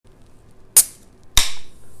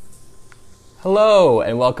Hello,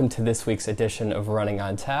 and welcome to this week's edition of Running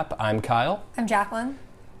on Tap. I'm Kyle. I'm Jacqueline.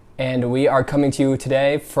 And we are coming to you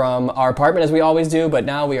today from our apartment, as we always do, but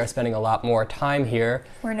now we are spending a lot more time here.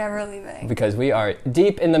 We're never leaving. Because we are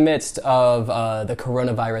deep in the midst of the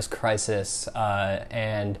coronavirus crisis,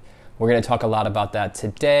 and we're going to talk a lot about that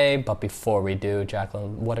today. But before we do,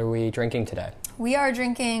 Jacqueline, what are we drinking today? We are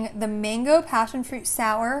drinking the Mango Passion Fruit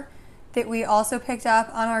Sour that we also picked up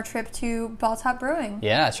on our trip to Balltop Brewing.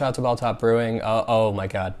 Yeah, shout out to Balltop Brewing. Oh my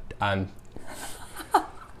God, I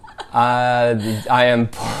am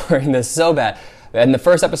pouring this so bad. In the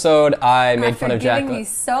first episode, I made fun of Jacqueline. Giving me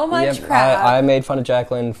so much crap. I made fun of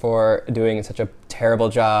Jacqueline for doing such a terrible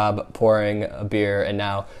job pouring a beer, and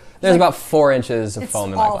now there's about 4 inches of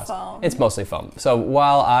foam in my glass. Foam. It's mostly foam. So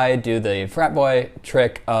while I do the frat boy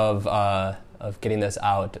trick of getting this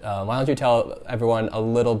out, why don't you tell everyone a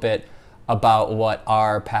little bit about what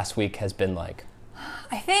our past week has been like?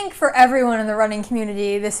 I think for everyone in the running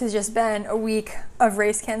community, this has just been a week of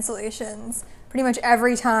race cancellations. Pretty much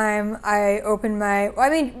every time I open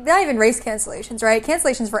not even race cancellations, right?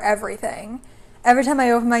 Cancellations for everything. Every time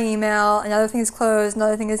I open my email, another thing is closed,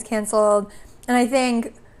 another thing is canceled. And I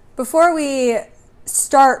think before we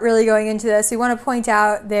start really going into this, we want to point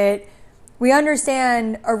out that we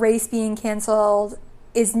understand a race being canceled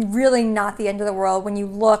is really not the end of the world when you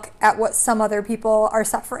look at what some other people are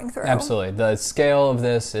suffering through. Absolutely. The scale of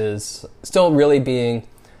this is still really being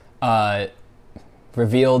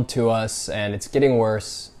revealed to us, and it's getting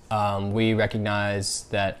worse. We recognize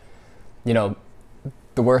that, the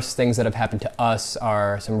worst things that have happened to us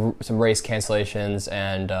are some race cancellations,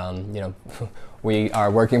 and, we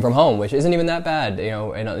are working from home, which isn't even that bad,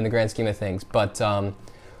 in the grand scheme of things. But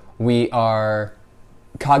we are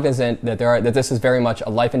cognizant that this is very much a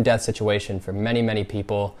life and death situation for many, many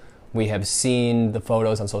people. We have seen the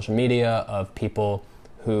photos on social media of people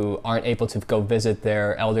who aren't able to go visit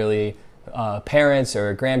their elderly parents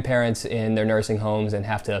or grandparents in their nursing homes and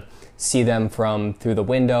have to see them through the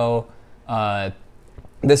window.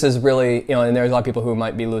 This is really, and there's a lot of people who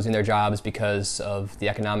might be losing their jobs because of the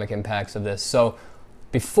economic impacts of this. So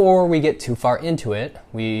before we get too far into it,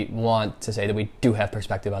 we want to say that we do have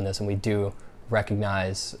perspective on this, and we do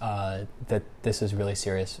recognize that this is really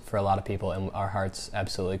serious for a lot of people, and our hearts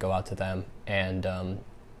absolutely go out to them. And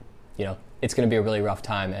it's going to be a really rough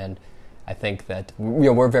time, and I think that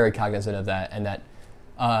we're very cognizant of that, and that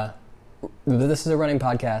this is a running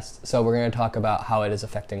podcast, so we're going to talk about how it is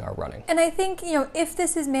affecting our running. And I think, if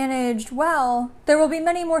this is managed well, there will be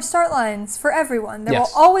many more start lines for everyone. There will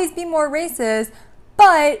always be more races,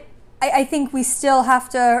 but I think we still have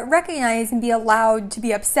to recognize and be allowed to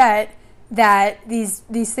be upset that these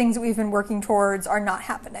things that we've been working towards are not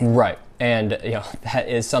happening. Right. And that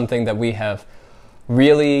is something that we have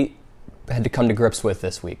really had to come to grips with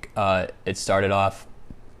this week. It started off,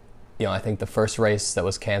 I think the first race that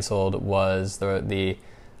was canceled was the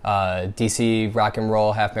DC Rock and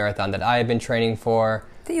Roll half marathon that I had been training for.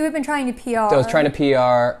 That you had been trying to PR. That I was trying to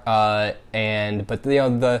PR,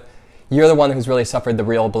 but you're the one who's really suffered the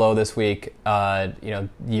real blow this week. Why don't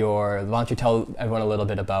you tell everyone a little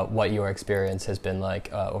bit about what your experience has been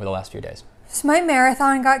like over the last few days? So my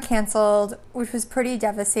marathon got canceled, which was pretty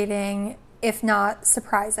devastating, if not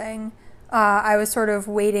surprising. I was sort of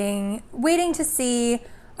waiting to see.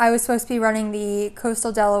 I was supposed to be running the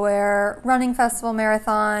Coastal Delaware Running Festival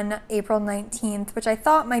Marathon April 19th, which I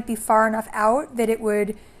thought might be far enough out that it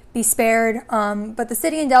would be spared. But the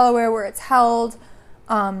city in Delaware where it's held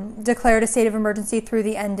declared a state of emergency through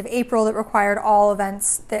the end of April that required all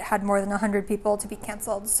events that had more than 100 people to be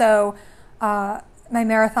canceled. So my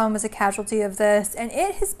marathon was a casualty of this, and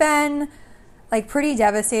it has been pretty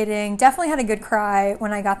devastating. Definitely had a good cry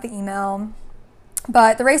when I got the email.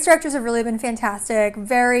 But the race directors have really been fantastic.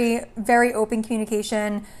 Very, very open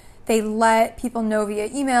communication. They let people know via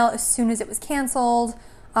email as soon as it was canceled,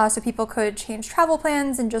 so people could change travel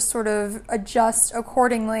plans and just sort of adjust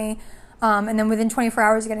accordingly. And then within 24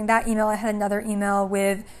 hours of getting that email, I had another email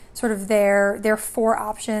with sort of their 4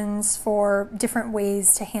 options for different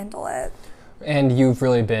ways to handle it. And you've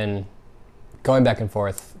really been going back and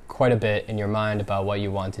forth quite a bit in your mind about what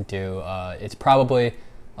you want to do. It's probably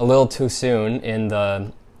a little too soon in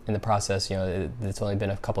the process. It's only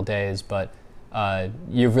been a couple days, but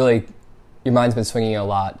your mind's been swinging a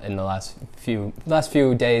lot in the last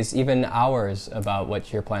few days, even hours, about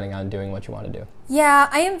what you're planning on doing, what you want to do. Yeah,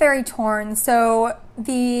 I am very torn. So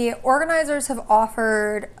the organizers have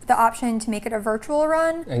offered the option to make it a virtual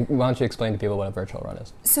run. And why don't you explain to people what a virtual run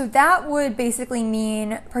is? So that would basically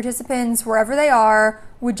mean participants, wherever they are,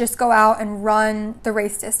 would just go out and run the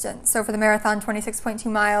race distance. So for the marathon, 26.2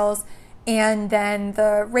 miles, and then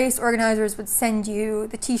the race organizers would send you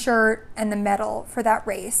the t-shirt and the medal for that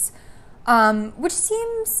race, which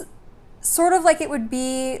seems sort of like it would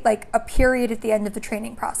be like a period at the end of the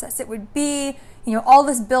training process. It would be, all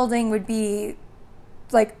this building would be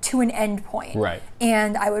like to an end point. Right.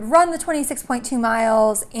 And I would run the 26.2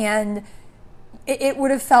 miles, and it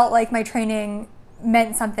would have felt like my training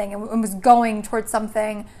meant something and was going towards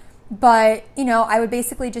something. But, I would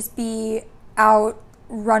basically just be out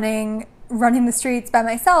running the streets by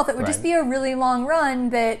myself. It would just be a really long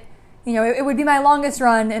run that, it would be my longest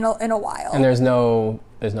run in a while. And there's no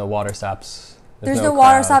water stops. There's no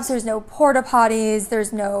water stops. There's no porta potties.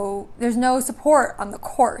 There's no support on the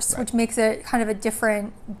course, which makes it kind of a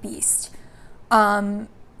different beast. The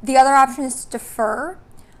other option is to defer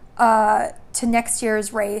to next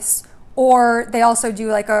year's race, or they also do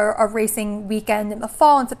like a racing weekend in the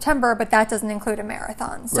fall in September, but that doesn't include a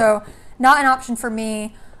marathon. So not an option for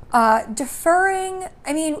me. Deferring,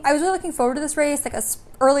 I was really looking forward to this race, like a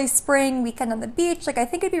early spring weekend on the beach. Like, I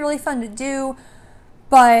think it'd be really fun to do,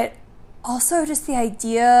 but also just the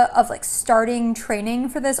idea of like starting training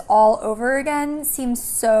for this all over again seems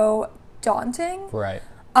so daunting. Right.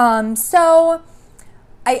 So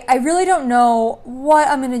I really don't know what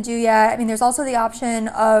I'm going to do yet. There's also the option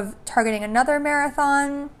of targeting another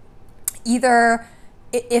marathon, either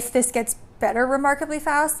if this gets better remarkably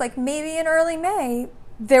fast, like maybe in early May,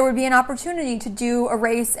 there would be an opportunity to do a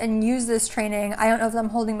race and use this training. I don't know if I'm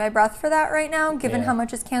holding my breath for that right now, given how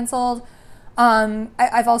much is canceled.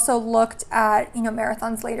 I've also looked at,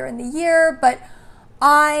 marathons later in the year, but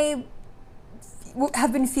I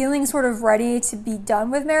have been feeling sort of ready to be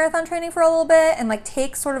done with marathon training for a little bit and like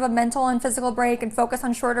take sort of a mental and physical break and focus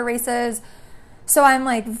on shorter races. So I'm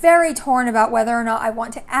like very torn about whether or not I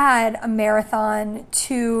want to add a marathon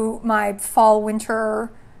to my fall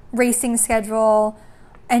winter racing schedule.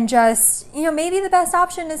 And just, maybe the best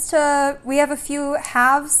option is we have a few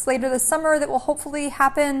halves later this summer that will hopefully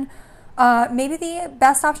happen. Maybe the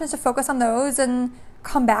best option is to focus on those and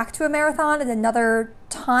come back to a marathon at another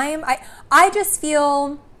time. I just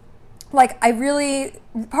feel like part of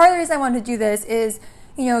the reason I wanted to do this is,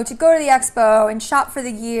 to go to the expo and shop for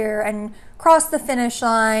the gear and cross the finish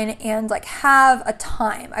line and like have a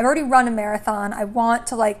time. I've already run a marathon. I want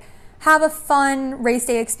to like have a fun race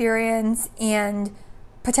day experience and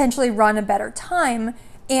potentially run a better time.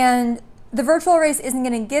 And the virtual race isn't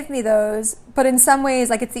going to give me those, but in some ways,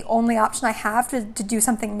 like it's the only option I have to do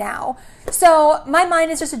something now. So my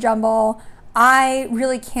mind is just a jumble. I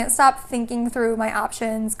really can't stop thinking through my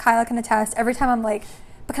options. Kyla can attest. Every time I'm like,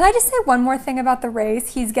 but can I just say one more thing about the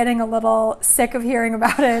race? He's getting a little sick of hearing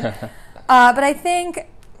about it. But I think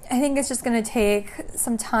it's just going to take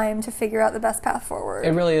some time to figure out the best path forward.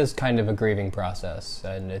 It really is kind of a grieving process,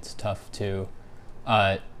 and it's tough to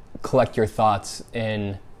collect your thoughts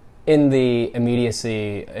in the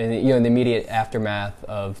immediacy, in the immediate aftermath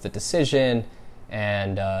of the decision,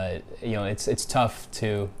 and it's tough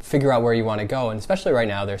to figure out where you want to go, and especially right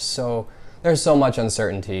now, there's so much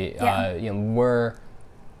uncertainty. Yeah.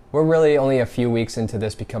 We're really only a few weeks into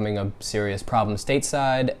this becoming a serious problem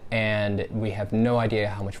stateside, and we have no idea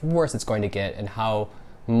how much worse it's going to get, and how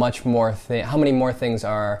many more things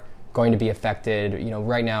are going to be affected.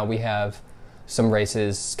 Right now we have some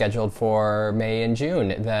races scheduled for May and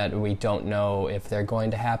June that we don't know if they're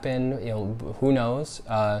going to happen. Who knows?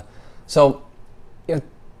 So,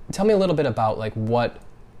 tell me a little bit about like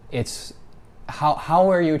how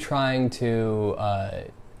are you trying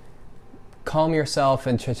to calm yourself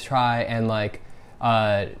and to try and like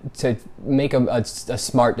to make a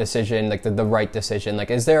smart decision, like the right decision? Like,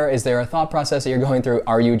 is there a thought process that you're going through?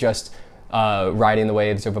 Are you just riding the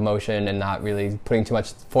waves of emotion and not really putting too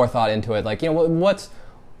much forethought into it? Like, what's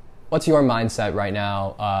your mindset right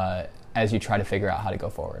now as you try to figure out how to go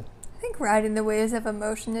forward? I think riding the waves of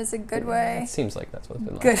emotion is a good way. It seems like that's what it's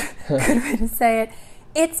been like. Good way to say it.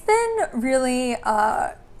 It's been really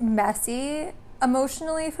messy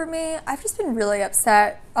emotionally for me. I've just been really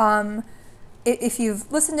upset. If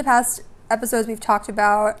you've listened to past episodes we've talked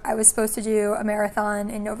about, I was supposed to do a marathon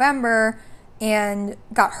in November and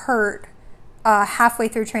got hurt halfway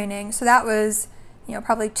through training. So that was,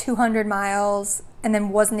 probably 200 miles, and then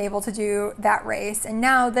wasn't able to do that race. And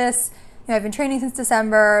now this, I've been training since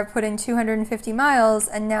December, put in 250 miles,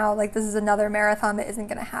 and now like this is another marathon that isn't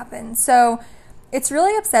going to happen. So it's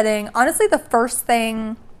really upsetting. Honestly, the first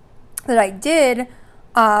thing that I did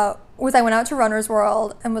was I went out to Runner's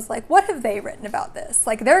World and was like, what have they written about this?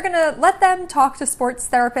 Like, they're going to let them talk to sports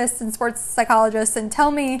therapists and sports psychologists and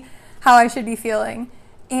tell me how I should be feeling.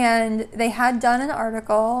 And they had done an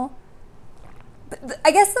article. But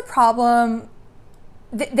I guess the problem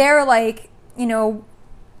they're like, you know,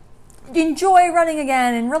 enjoy running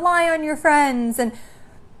again and rely on your friends.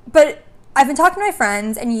 But I've been talking to my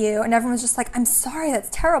friends and you, and everyone's just like, I'm sorry, that's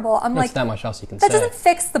terrible. I'm like, there's not much else you can that say. doesn't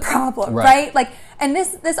fix the problem, right? Like, and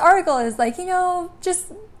this article is like, you know,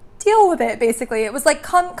 just deal with it, basically. It was like,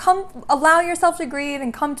 come, allow yourself to grieve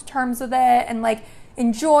and come to terms with it and like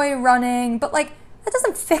enjoy running. But like, that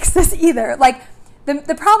doesn't fix this either. Like,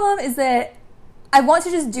 the problem is that I want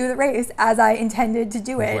to just do the race as I intended to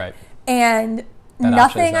do it. Right. And that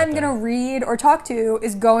nothing I'm going to read or talk to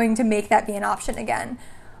is going to make that be an option again.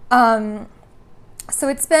 So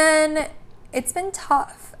it's been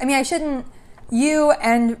tough. I mean, you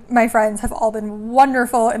and my friends have all been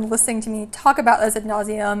wonderful in listening to me talk about this ad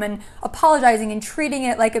nauseum and apologizing and treating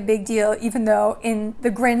it like a big deal, even though in the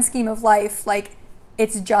grand scheme of life, like,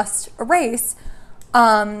 it's just a race.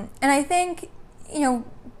 And I think, you know,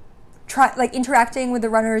 interacting with the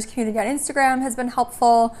runners community on Instagram has been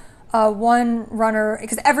helpful. One runner,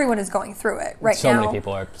 because everyone is going through it right now. So many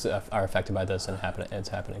people are affected by this, and it's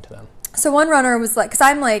happening to them. So one runner was like, because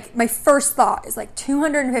I'm like, my first thought is like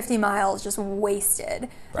 250 miles just wasted. Right.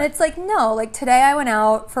 And it's like, no, like today I went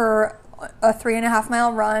out for a 3.5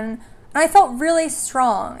 mile run and I felt really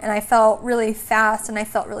strong and I felt really fast and I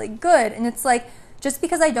felt really good. And it's like, just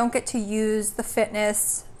because I don't get to use the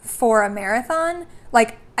fitness for a marathon,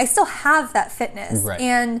 like I still have that fitness. Right.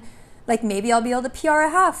 And like maybe I'll be able to PR a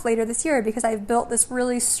half later this year because I've built this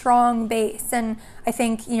really strong base. And I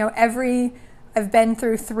think, you know, I've been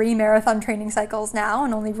through 3 marathon training cycles now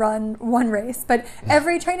and only run 1 race. But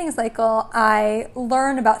every training cycle, I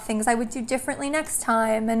learn about things I would do differently next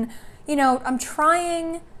time. And, you know,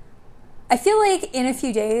 I feel like in a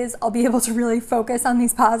few days, I'll be able to really focus on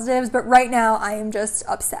these positives. But right now, I am just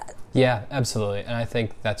upset. Yeah, absolutely. And I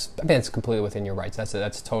think it's completely within your rights.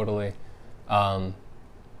 That's totally,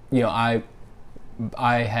 you know, I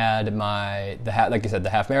had like you said, the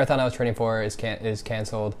half marathon I was training for is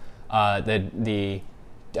canceled. The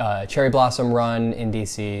Cherry Blossom Run in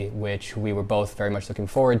DC, which we were both very much looking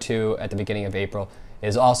forward to at the beginning of April,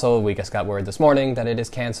 is also, we just got word this morning that it is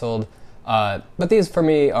canceled. But these for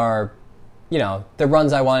me are, you know, the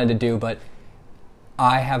runs I wanted to do, but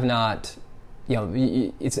I have not, you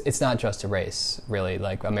know, it's not just a race, really,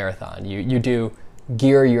 like a marathon. You do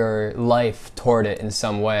gear your life toward it in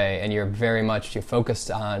some way, and you're focused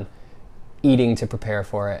on eating to prepare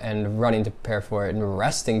for it and running to prepare for it and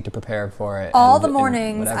resting to prepare for it. All the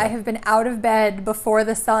mornings I have been out of bed before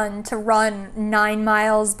the sun to run 9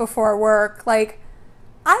 miles before work. Like,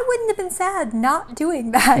 I wouldn't have been sad not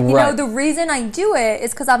doing that. You know, the reason I do it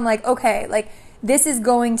is because I'm like, okay, like this is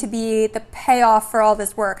going to be the payoff for all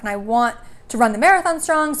this work and I want to run the marathon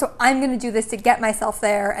strong, so I'm going to do this to get myself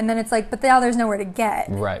there. And then it's like, but now there's nowhere to get.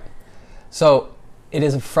 Right. So it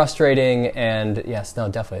is frustrating, and yes, no,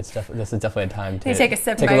 definitely, this is definitely a time to take a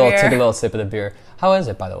sip take of a my beer. Take a little sip of the beer. How is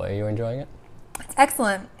it, by the way? Are you enjoying it? It's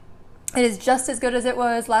excellent. It is just as good as it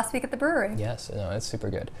was last week at the brewery. Yes, no, it's super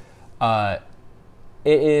good.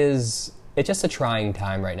 It's just a trying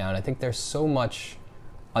time right now, and I think there's so much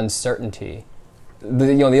uncertainty.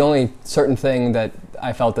 The only certain thing that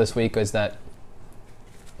I felt this week was that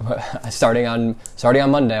starting on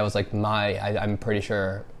Monday, I was like, I'm pretty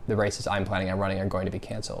sure the races I'm planning on running are going to be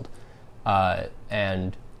canceled,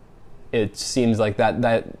 and it seems like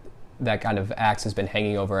that kind of axe has been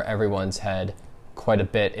hanging over everyone's head quite a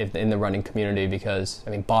bit in the running community, because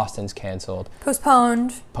I mean Boston's canceled,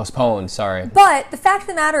 postponed. Sorry, but the fact of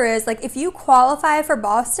the matter is, like, if you qualify for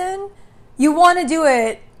Boston, you want to do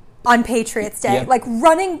it on Patriots Day. Yep. Like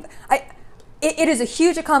running, it is a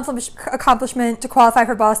huge accomplishment to qualify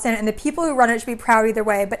for Boston, and the people who run it should be proud either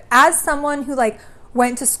way. But as someone who like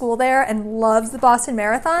went to school there and loves the Boston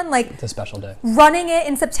Marathon, like, it's a special day. Running it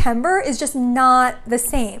in September is just not the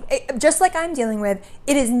same. Just like I'm dealing with,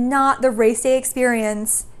 it is not the race day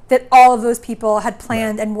experience that all of those people had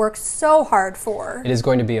planned and worked so hard for. It is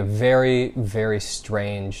going to be a very, very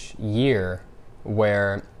strange year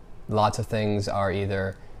where lots of things are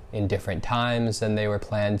either in different times than they were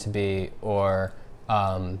planned to be, or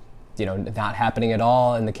not happening at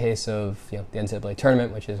all. In the case of the NCAA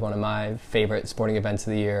tournament, which is one of my favorite sporting events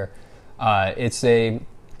of the year, it's a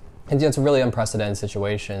really unprecedented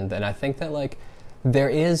situation. And I think that like there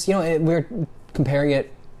is, we're comparing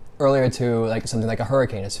it earlier to like something like a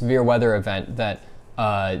hurricane, a severe weather event that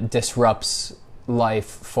disrupts life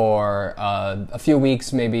for a few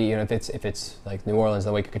weeks, maybe if it's like New Orleans,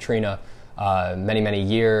 the wake of Katrina, many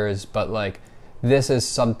years. But like this is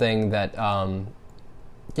something that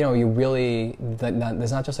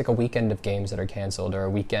there's not just like a weekend of games that are canceled or a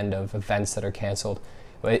weekend of events that are canceled.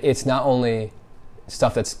 It's not only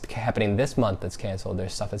stuff that's happening this month that's canceled.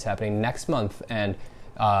 There's stuff that's happening next month and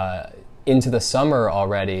into the summer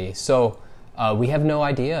already. So we have no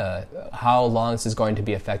idea how long this is going to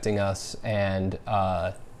be affecting us, and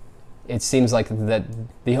it seems like that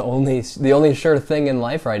the only sure thing in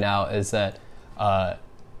life right now is that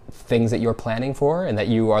things that you're planning for and that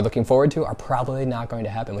you are looking forward to are probably not going to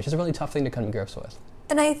happen, which is a really tough thing to come to grips with.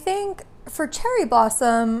 And I think for Cherry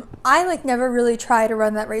Blossom, I never really try to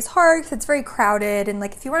run that race hard because it's very crowded, and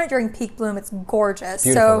if you run it during peak bloom, it's gorgeous.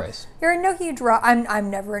 Beautiful race. You're in no huge rush. I'm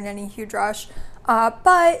never in any huge rush,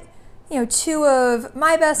 but two of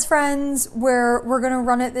my best friends, we're going to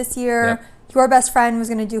run it this year. Yep. Your best friend was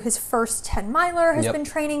going to do his first 10-miler, has Yep. been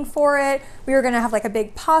training for it. We were going to have a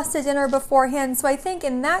big pasta dinner beforehand. So I think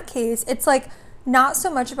in that case, it's not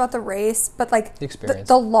so much about the race, but the experience,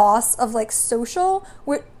 the loss of social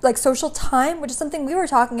time, which is something we were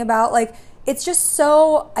talking about. It's just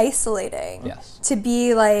so isolating. Yes. To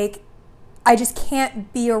be I just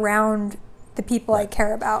can't be around the people I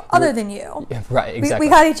care about other than you. Yeah, right, exactly.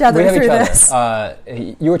 We got each other through this.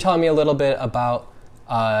 You were telling me a little bit about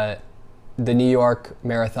the New York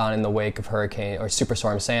Marathon in the wake of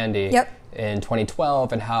Superstorm Sandy Yep. in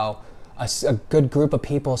 2012, and how a good group of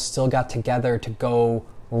people still got together to go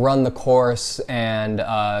run the course and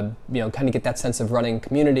kind of get that sense of running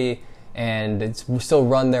community and still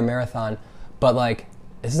run their marathon. But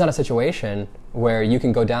this is not a situation where you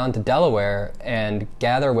can go down to Delaware and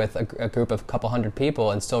gather with a group of a couple hundred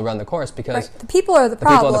people and still run the course, because the people are the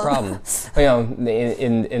problem. People are the problem.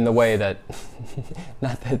 In the way that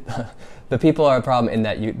not that the people are a problem in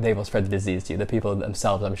that they will spread the disease to you. The people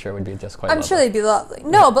themselves, I'm sure, would be just quite lovely. I'm sure they'd be lovely.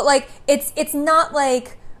 No, yeah. But it's not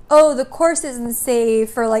oh, the course isn't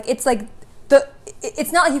safe, or it's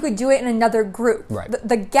it's not you could do it in another group. Right.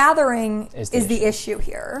 The gathering is the issue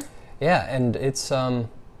here. Yeah, and it's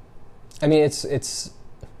it's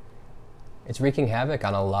wreaking havoc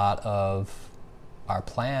on a lot of our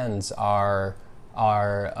plans, our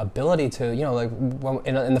ability to,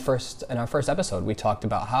 in our first episode, we talked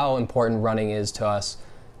about how important running is to us,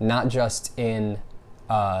 not just in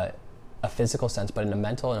a physical sense, but in a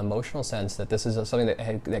mental and emotional sense, that this is something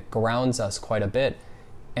that grounds us quite a bit.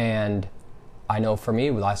 And I know for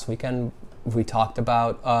me, last weekend, we talked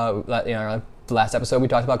about, the last episode we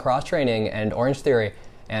talked about cross training and Orange Theory,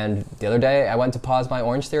 and the other day I went to pause my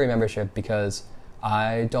Orange Theory membership because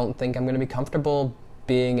I don't think I'm going to be comfortable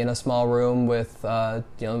being in a small room with,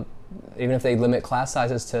 even if they limit class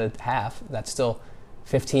sizes to half, that's still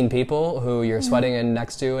 15 people who you're sweating in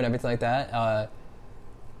next to and everything like that.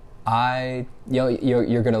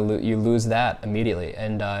 You're gonna you lose that immediately,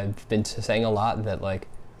 and I've been saying a lot that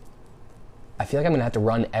I feel like I'm gonna have to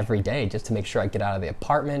run every day just to make sure I get out of the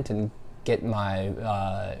apartment and get my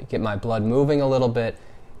blood moving a little bit.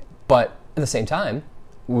 But at the same time,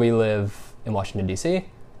 we live in Washington, D.C.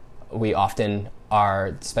 We often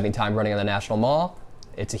are spending time running on the National Mall.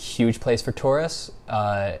 It's a huge place for tourists.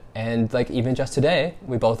 And even just today,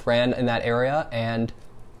 we both ran in that area and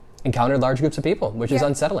encountered large groups of people, which is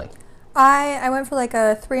unsettling. I went for a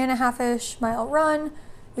 3.5-ish mile run.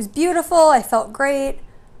 It was beautiful. I felt great.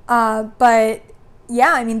 But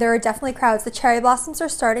yeah, there are definitely crowds. The cherry blossoms are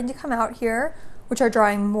starting to come out here, which are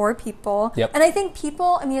drawing more people. Yep. And I think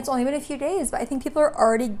people, it's only been a few days, but I think people are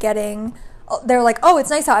already they're oh, it's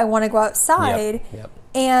nice out, I want to go outside. Yep.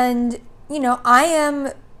 And, I am,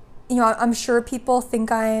 I'm sure people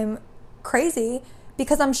think I'm crazy,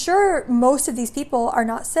 because I'm sure most of these people are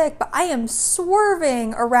not sick, but I am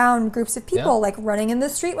swerving around groups of people, running in the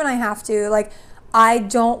street when I have to. I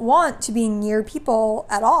don't want to be near people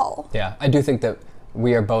at all. Yeah, I do think that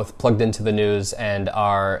we are both plugged into the news and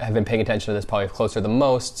have been paying attention to this probably closer than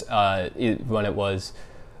most when it was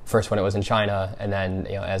in China, and then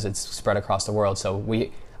as it's spread across the world. So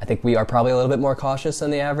I think we are probably a little bit more cautious than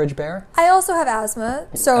the average bear. I also have asthma,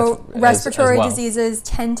 so respiratory diseases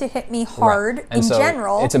tend to hit me hard in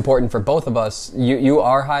general. It's important for both of us. You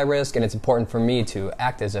are high risk, and it's important for me to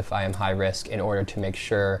act as if I am high risk in order to make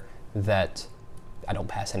sure that I don't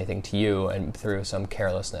pass anything to you and through some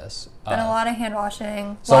carelessness. And a lot of hand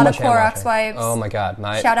washing, so a lot much of Clorox wipes. Oh my God!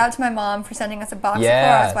 Shout out to my mom for sending us a box of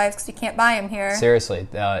Clorox wipes, because you can't buy them here. Seriously,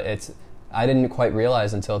 I didn't quite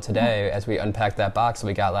realize until today, as we unpacked that box that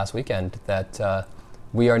we got last weekend, that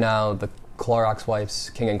we are now the Clorox wipes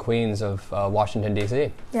king and queens of Washington,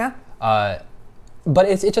 D.C. Yeah. But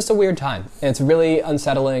it's just a weird time. And it's really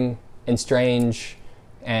unsettling and strange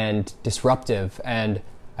and disruptive. And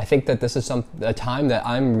I think that this is a time that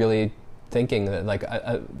I'm really thinking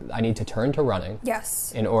that I need to turn to running.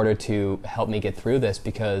 Yes. In order to help me get through this,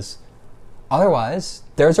 because otherwise,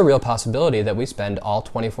 there's a real possibility that we spend all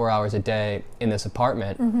 24 hours a day in this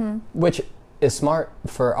apartment, which is smart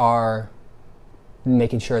for our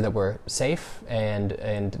making sure that we're safe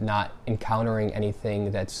and not encountering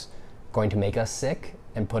anything that's going to make us sick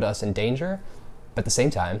and put us in danger. But at the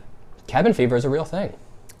same time, cabin fever is a real thing.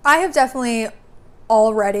 I have definitely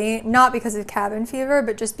already, not because of cabin fever,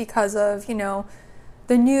 but just because of,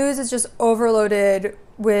 the news is just overloaded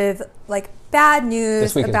with like bad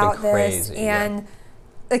news about this. Crazy, and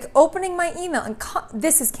like opening my email and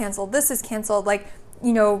this is canceled, like,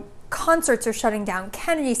 concerts are shutting down,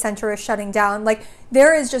 Kennedy Center is shutting down. Like,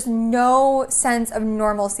 there is just no sense of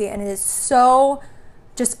normalcy, and it is so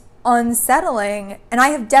just unsettling. And I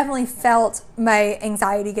have definitely felt my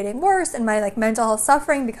anxiety getting worse and my like mental health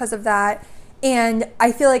suffering because of that. And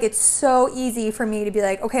I feel like it's so easy for me to be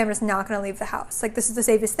like, okay, I'm just not going to leave the house. Like, this is the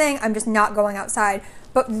safest thing. I'm just not going outside.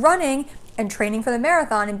 But running and training for the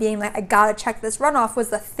marathon and being like, I got to check this run off was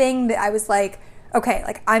the thing that I was like, okay,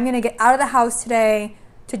 like I'm going to get out of the house today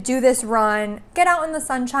to do this run, get out in the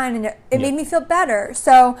sunshine, and it made me feel better.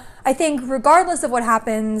 So I think regardless of what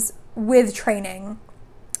happens with training,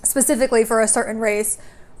 specifically for a certain race,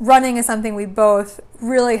 running is something we both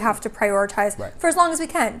really have to prioritize for as long as we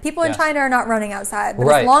can. People in China are not running outside, but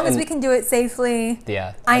as long as we can do it safely,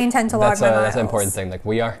 I intend to log my miles. That's an important thing. Like,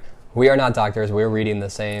 we are not doctors. We're reading the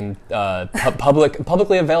same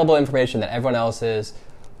publicly available information that everyone else is,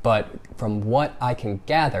 but from what I can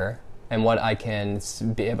gather and what I've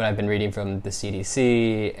been reading from the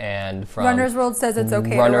CDC and from Runner's World says it's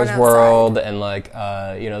okay Runner's to run World outside. And like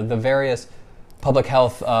the various public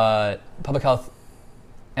health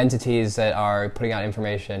entities that are putting out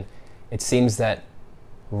information, it seems that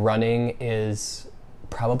running is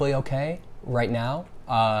probably okay right now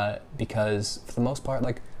because for the most part,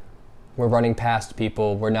 like, we're running past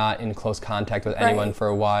people. We're not in close contact with anyone for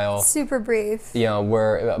a while. Super brief.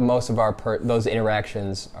 Most of our those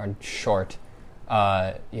interactions are short.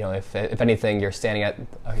 If anything, you're standing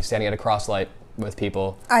at a cross light with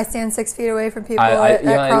people. I stand 6 feet away from people at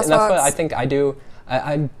crosswalks. And that's what I think I do.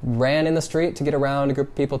 I ran in the street to get around a group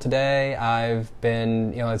of people today. I've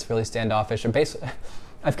been, it's really standoffish. And basically,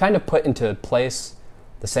 I've kind of put into place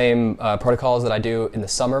the same protocols that I do in the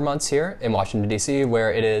summer months here in Washington, D.C.,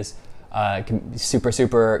 where it is super,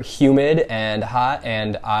 super humid and hot,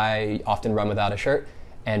 and I often run without a shirt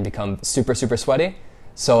and become super, super sweaty.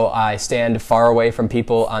 So I stand far away from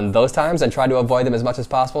people on those times and try to avoid them as much as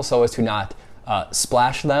possible so as to not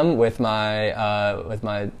splash them with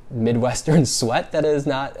my Midwestern sweat that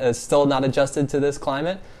is still not adjusted to this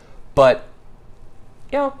climate. But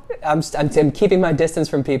I'm keeping my distance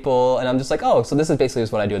from people, and I'm just like, oh, so this is basically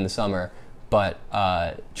just what I do in the summer, but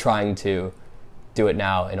trying to do it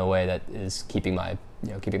now in a way that is keeping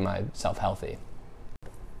myself healthy.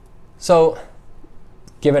 So,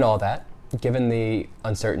 given all that, given the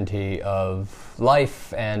uncertainty of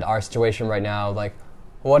life and our situation right now, like,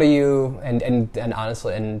 what are you, and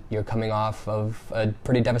honestly, and you're coming off of a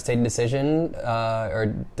pretty devastating decision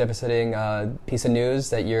or devastating piece of news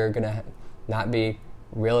that you're gonna not be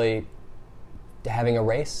really having a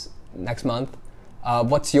race next month.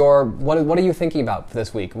 What are you thinking about for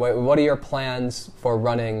this week? What are your plans for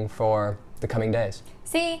running for the coming days?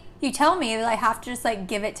 See, you tell me that I have to just like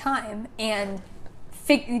give it time and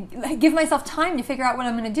give myself time to figure out what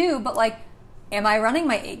I'm going to do. But like, am I running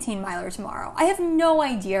my 18-miler tomorrow? I have no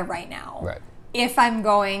idea right now. Right. If I'm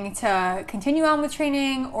going to continue on with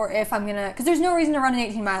training or if I'm going to, because there's no reason to run an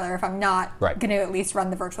 18-miler if I'm not going to at least run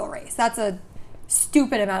the virtual race. That's a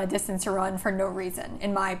stupid amount of distance to run for no reason,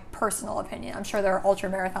 in my personal opinion. I'm sure there are ultra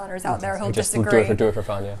marathoners out there who'll disagree. Do it for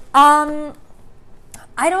fun, yeah.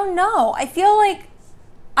 I don't know. I feel like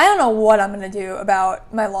I don't know what I'm going to do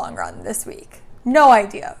about my long run this week. No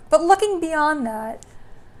idea. But looking beyond that,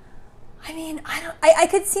 I mean, I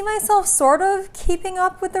could see myself sort of keeping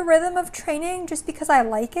up with the rhythm of training just because I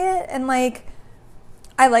like it, and like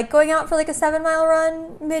I like going out for like a 7-mile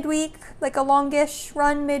run midweek, like a longish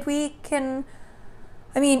run midweek. And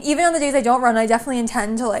I mean, even on the days I don't run, I definitely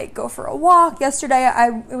intend to like go for a walk. Yesterday,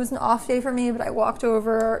 it was an off day for me, but I walked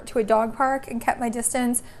over to a dog park and kept my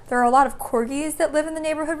distance. There are a lot of corgis that live in the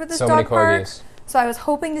neighborhood with this dog park. So many corgis. So I was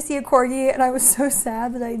hoping to see a corgi, and I was so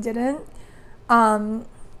sad that I didn't.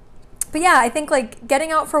 But yeah, I think like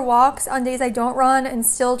getting out for walks on days I don't run and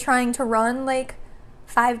still trying to run like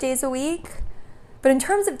 5 days a week. But in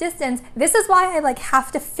terms of distance, this is why I like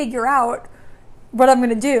have to figure out what I'm going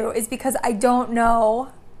to do, is because I don't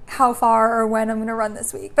know how far or when I'm going to run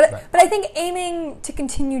this week. But I think aiming to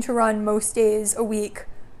continue to run most days a week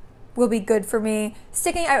will be good for me.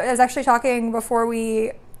 I was actually talking before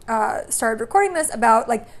we started recording this about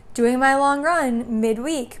like doing my long run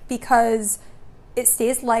midweek because it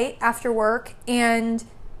stays light after work and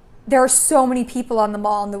there are so many people on the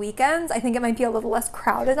mall on the weekends. I think it might be a little less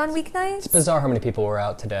crowded on weeknights. It's bizarre how many people were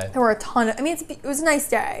out today. There were a ton of, I mean, it was a nice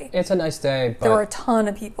day. It's a nice day, but there were a ton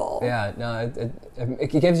of people. Yeah, no,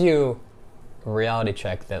 it gives you a reality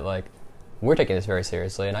check that, like, we're taking this very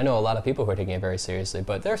seriously, and I know a lot of people who are taking it very seriously,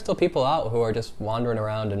 but there are still people out who are just wandering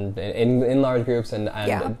around and in large groups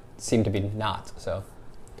and seem to be not, so.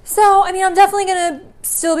 So, I mean, I'm definitely going to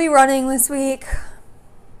still be running this week.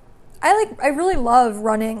 I really love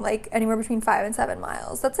running like anywhere between 5 and 7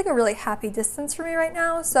 miles. That's like a really happy distance for me right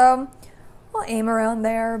now. So I'll aim around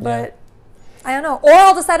there, but I don't know. Or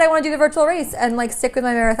I'll decide I want to do the virtual race and like stick with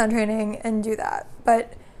my marathon training and do that.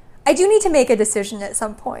 But I do need to make a decision at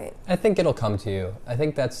some point. I think it'll come to you. I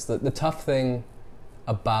think that's the tough thing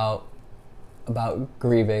about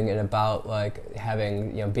grieving and about like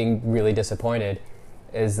having, being really disappointed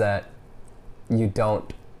is that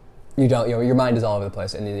your mind is all over the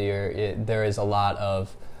place, and there is a lot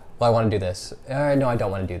of, well, I want to do this. No, I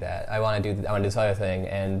don't want to do that. I want to do this other thing,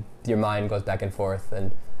 and your mind goes back and forth.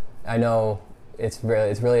 And I know it's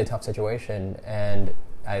really a tough situation, and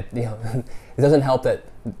it doesn't help that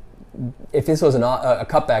if this was a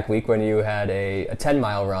cutback week when you had a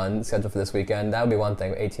 10-mile run scheduled for this weekend, that would be one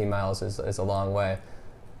thing. 18 miles is a long way,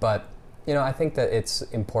 but I think that it's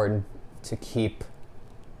important to keep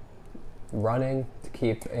running, to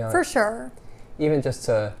keep for sure, even just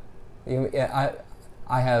to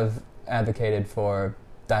I have advocated for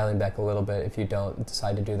dialing back a little bit if you don't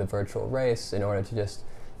decide to do the virtual race, in order to just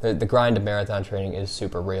the grind of marathon training is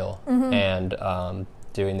super real, and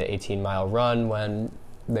doing the 18-mile run when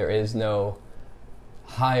there is no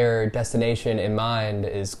higher destination in mind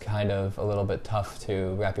is kind of a little bit tough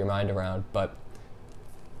to wrap your mind around, but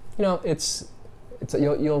it's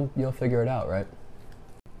you'll figure it out, right?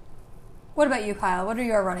 What about you, Kyle? What are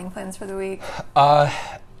your running plans for the week?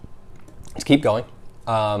 Just keep going.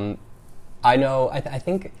 I know. I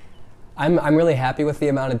think I'm really happy with the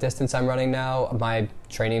amount of distance I'm running now. My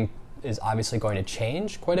training is obviously going to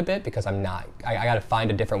change quite a bit because I got to find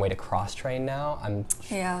a different way to cross train now. I'm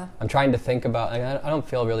trying to think about. I don't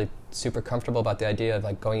feel really super comfortable about the idea of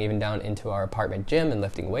like going even down into our apartment gym and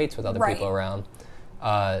lifting weights with other people around.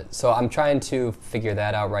 So I'm trying to figure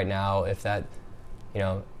that out right now. If that,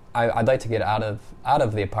 I'd like to get out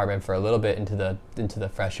of the apartment for a little bit into the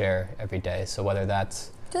fresh air every day. So whether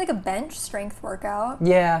that's do like a bench strength workout.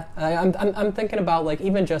 Yeah, I'm thinking about like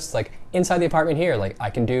even just like inside the apartment here, like I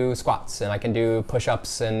can do squats and I can do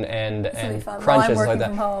push-ups and crunches like that.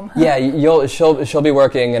 From home. Yeah, she'll be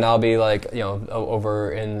working and I'll be like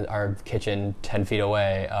over in our kitchen 10 feet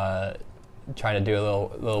away, trying to do a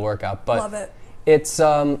little workout. But love it. It's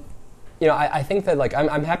I think that like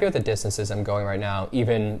I'm happy with the distances I'm going right now,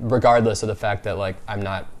 even regardless of the fact that like I'm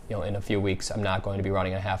not in a few weeks I'm not going to be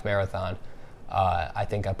running a half marathon. I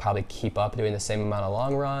think I'll probably keep up doing the same amount of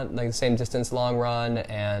long run, like the same distance long run,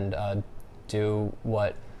 and do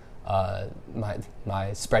what my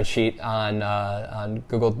spreadsheet on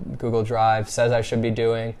Google Drive says I should be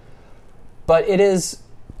doing. But it's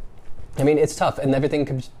tough, and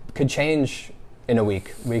everything could change in a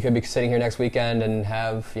week. We could be sitting here next weekend and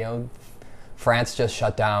have France just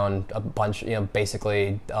shut down a bunch,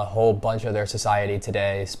 basically a whole bunch of their society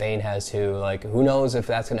today. Spain has to, like, who knows if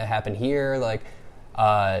that's going to happen here. Like,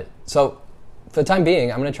 so for the time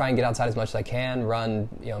being, I'm going to try and get outside as much as I can, run,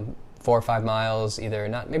 4 or 5 miles, maybe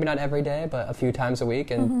not every day, but a few times a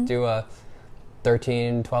week, and do a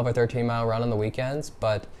 12 or 13 mile run on the weekends.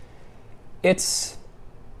 But it's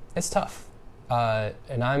tough.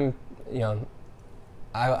 And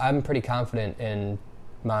I'm pretty confident in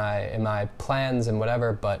my plans and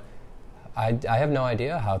whatever, but I have no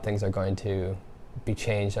idea how things are going to be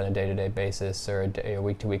changed on a day-to-day basis or a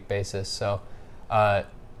week-to-week basis. So, I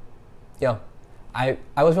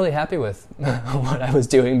was really happy with what I was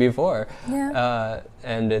doing before. Yeah.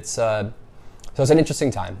 And it's so it's an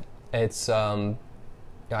interesting time. It's but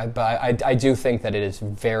I do think that it is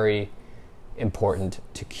very important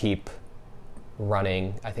to keep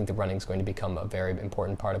running. I think that running is going to become a very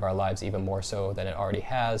important part of our lives, even more so than it already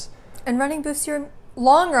has. And running boosts your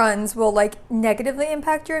long runs will like negatively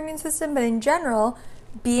impact your immune system, but in general,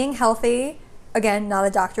 being healthy, again, not a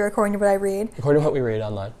doctor according to what I read. According to what we read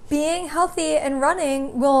online. Being healthy and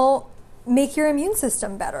running will make your immune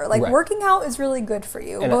system better. Like working out is really good for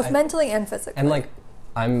you, and both mentally and physically. And like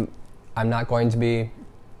I'm not going to be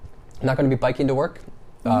biking to work.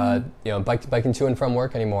 Biking to and from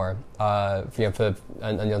work anymore,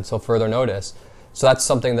 until further notice. So that's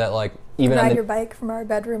something that like even ride your bike from our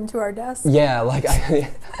bedroom to our desk. Yeah, like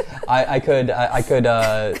I could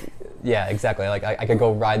yeah, exactly. Like I could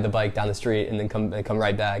go ride the bike down the street and then come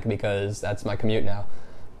right back because that's my commute now.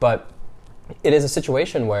 But it is a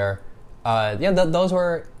situation where those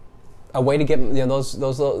were a way to get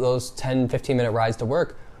those 10, 15-minute rides to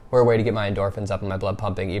work were a way to get my endorphins up and my blood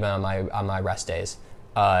pumping even on my rest days.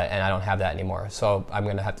 And I don't have that anymore. So I'm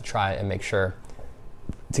going to have to try and make sure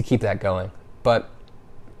to keep that going. But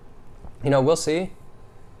we'll see.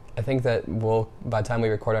 I think that by the time we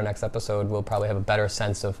record our next episode, we'll probably have a better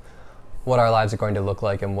sense of what our lives are going to look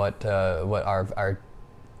like and what our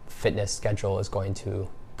fitness schedule is going to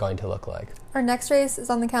look like. Our next race is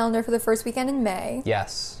on the calendar for the first weekend in May.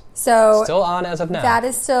 Yes. So still on as of now. That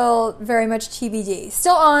is still very much TBD.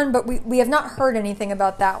 Still on, but we have not heard anything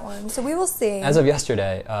about that one. So we will see. As of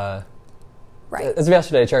yesterday, right. As of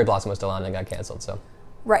yesterday, Cherry Blossom was still on and got canceled. So.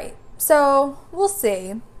 Right. So we'll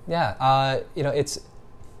see. Yeah.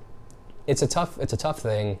 It's a tough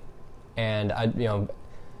thing, and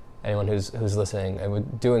anyone who's listening, I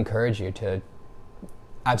do encourage you to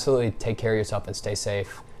absolutely take care of yourself and stay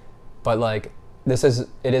safe. But like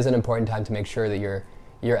it is an important time to make sure that you're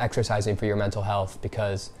exercising for your mental health,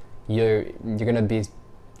 because you're going to be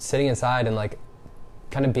sitting inside and like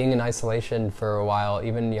kind of being in isolation for a while.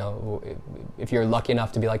 Even if you're lucky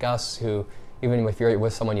enough to be like us, who even if you're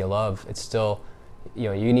with someone you love, it's still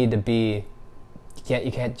you need to be.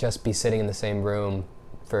 You can't just be sitting in the same room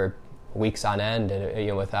for weeks on end,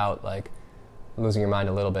 and without like losing your mind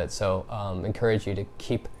a little bit. So encourage you to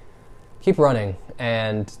keep running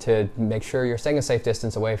and to make sure you're staying a safe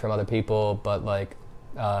distance away from other people. But like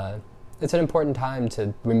it's an important time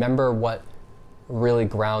to remember what really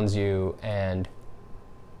grounds you and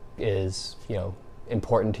is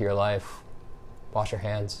important to your life. Wash your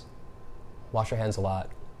hands a lot.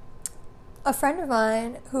 A friend of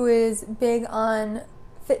mine who is big on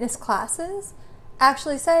fitness classes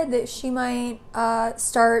actually said that she might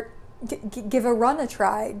give a run a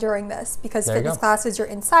try during this, because fitness classes, you're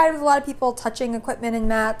inside with a lot of people touching equipment and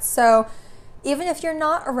mats. So even if you're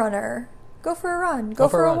not a runner, go for a run, go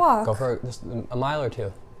for a walk. Go for just a mile or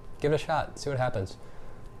two. Give it a shot, see what happens.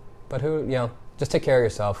 But just take care of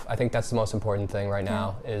yourself. I think that's the most important thing right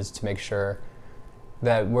now, is to make sure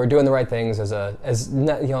that we're doing the right things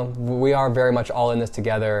we are very much all in this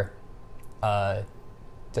together.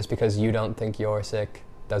 Just because you don't think you're sick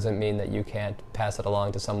doesn't mean that you can't pass it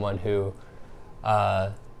along to someone who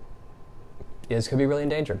could be really in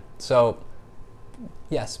danger. So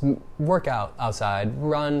yes, work out outside,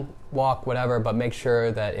 run, walk, whatever, but make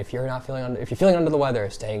sure that if you're feeling under the weather,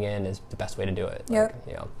 staying in is the best way to do it.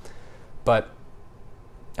 Yep. But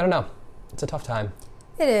I don't know. It's a tough time.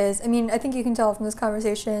 It is. I mean, I think you can tell from this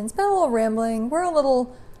conversation, it's been a little rambling. We're all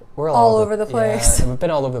over the place. Yeah, we've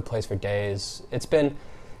been all over the place for days. It's been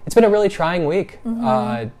a really trying week.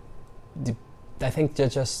 I think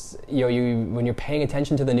that just when you're paying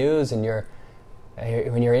attention to the news and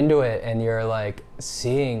when you're into it and you're like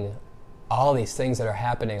seeing all these things that are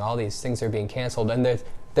happening, all these things that are being canceled, and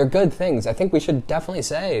they're good things. I think we should definitely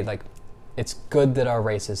say like, it's good that our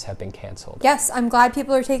races have been canceled. Yes, I'm glad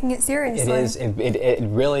people are taking it seriously. It is. It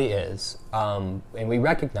really is. And we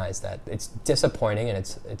recognize that. It's disappointing and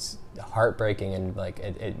it's heartbreaking, and like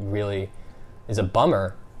it really is a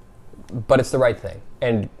bummer, but it's the right thing.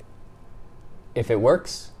 And if it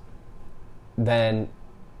works, then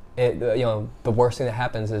the worst thing that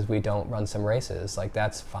happens is we don't run some races. Like,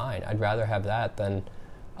 that's fine. I'd rather have that than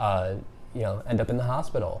end up in the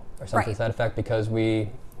hospital or something to that effect, because we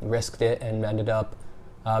risked it and ended up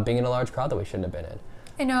being in a large crowd that we shouldn't have been in.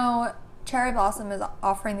 I know Cherry Blossom is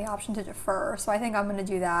offering the option to defer, so I think I'm going to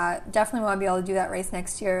do that. Definitely want to be able to do that race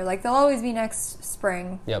next year. Like, there'll always be next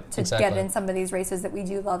spring get in some of these races that we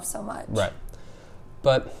do love so much. Right.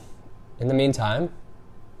 But in the meantime,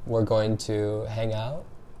 we're going to hang out,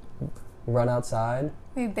 run outside.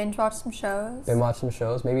 Maybe binge watch some shows.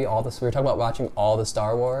 Maybe we were talking about watching all the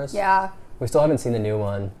Star Wars. Yeah. We still haven't seen the new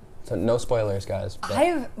one. So no spoilers, guys.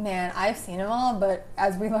 I've seen them all, but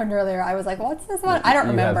as we learned earlier, I was like, "What's this one?" I don't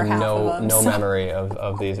remember half of them. No memory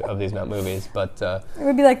of these movies, but it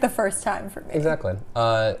would be like the first time for me. Exactly.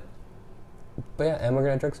 But yeah, and we're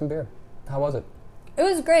gonna drink some beer. How was it? It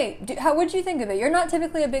was great. What did you think of it? You're not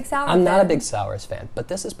typically a big sour fan. I'm not a big sours fan, but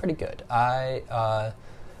this is pretty good.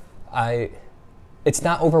 It's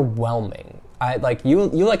not overwhelming. I like you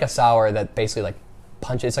like a sour that basically like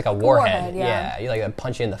punch. It's like a warhead. Yeah, you like a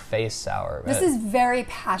punch you in the face sour. This is very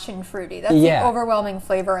passion fruity. That's the overwhelming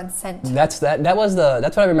flavor and scent. That's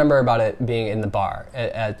what I remember about it being in the bar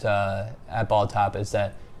at Bald Top, is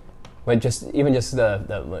that even just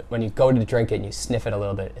the when you go to drink it and you sniff it a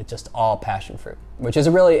little bit, it's just all passion fruit, which is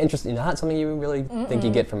a really interesting, not something you really think you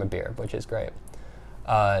get from a beer, which is great.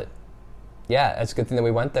 Yeah, it's a good thing that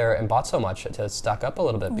we went there and bought so much to stock up a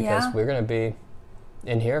little bit, because we're going to be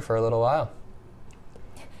in here for a little while.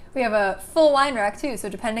 We have a full wine rack too, so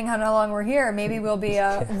depending on how long we're here, maybe we'll be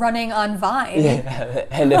running on vine. Yeah,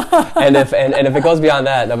 and if it goes beyond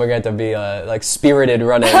that, then we're going to have to be like spirited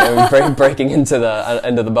running and breaking into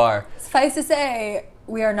the bar. Suffice to say,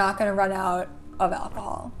 we are not going to run out of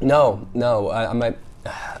alcohol. No, I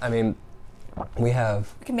mean, we can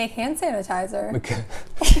make hand sanitizer.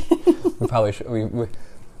 We probably should.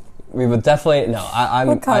 We would definitely no.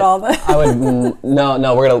 We'll cut all this. I would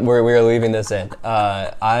no. We're leaving this in.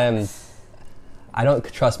 I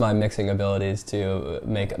don't trust my mixing abilities to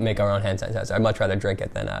make our own hand sanitizer. I'd much rather drink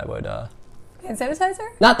it than I would. Hand sanitizer?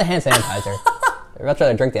 Not the hand sanitizer. I'd much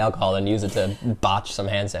rather drink the alcohol than use it to botch some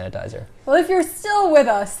hand sanitizer. Well, if you're still with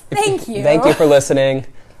us, thank you. Thank you for listening.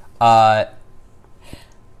 Call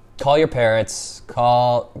your parents.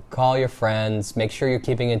 Call your friends. Make sure you're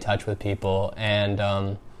keeping in touch with people,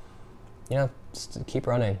 and just keep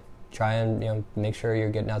running. Try and make sure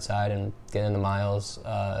you're getting outside and getting the miles,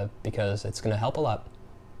 because it's going to help a lot.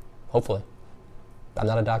 Hopefully, I'm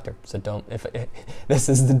not a doctor, so don't. This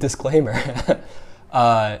is the disclaimer.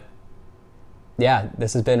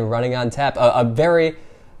 This has been Running on Tap, a very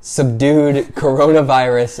subdued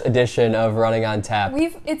coronavirus edition of Running on Tap.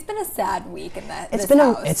 It's been a sad week in that.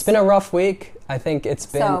 It's been a rough week. I think it's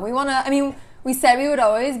been. So we want to. I mean, we said we would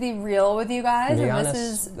always be real with you guys, and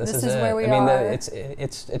honest, this is where we are.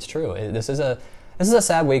 It's true. This is a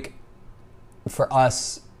sad week for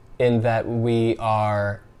us in that we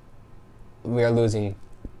are losing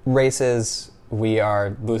races. We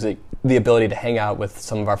are losing the ability to hang out with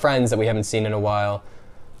some of our friends that we haven't seen in a while.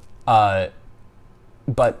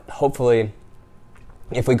 But hopefully,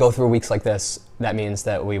 if we go through weeks like this, that means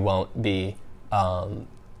that we won't be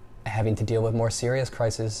having to deal with more serious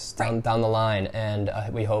crises down the line. And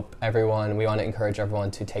we want to encourage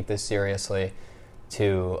everyone to take this seriously,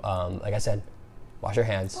 to, like I said, wash your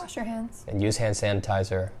hands. Wash your hands. And use hand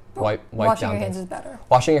sanitizer. Wipe Washing down your hands things. is better.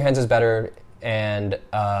 Washing your hands is better. And,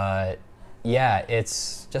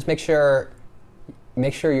 it's just make sure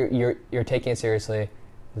you're taking it seriously,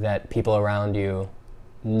 that people around you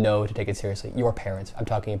know to take it seriously. Your parents. I'm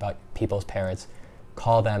talking about people's parents.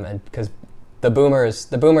 Call them, and because the boomers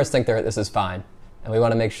think this is fine, and we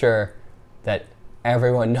want to make sure that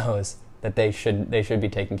everyone knows that they should be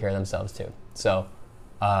taking care of themselves too. So,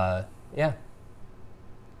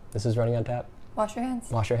 this is Running on Tap. Wash your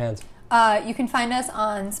hands. Wash your hands. You can find us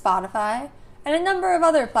on Spotify and a number of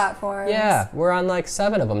other platforms. Yeah, we're on like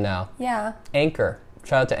 7 of them now. Yeah. Anchor.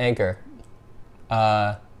 Shout out to Anchor.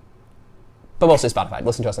 But mostly Spotify.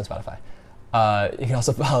 Listen to us on Spotify. You can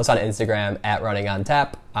also follow us on Instagram at Running on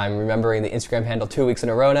Tap. I'm remembering the Instagram handle 2 weeks in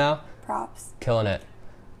a row now. Props. Killing it.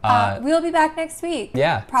 We'll be back next week.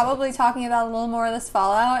 Yeah. Probably talking about a little more of this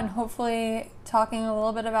fallout, and hopefully talking a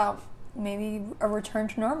little bit about maybe a return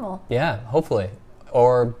to normal. Yeah, hopefully.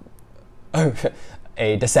 Or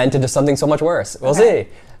a descent into something so much worse. We'll see.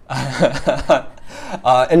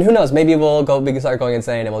 And who knows, maybe we can start going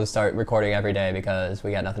insane and we'll just start recording every day because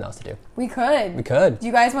we got nothing else to do. We could. Do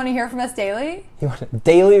you guys want to hear from us daily? You want a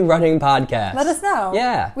daily running podcast? Let us know.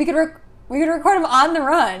 Yeah. We could record them on the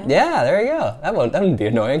run. Yeah, there you go. That wouldn't be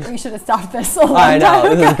annoying. We should have stopped this a long I know,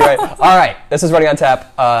 time this is great. All right, this is Running on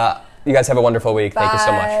Tap. You guys have a wonderful week. Bye. Thank you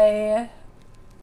so much.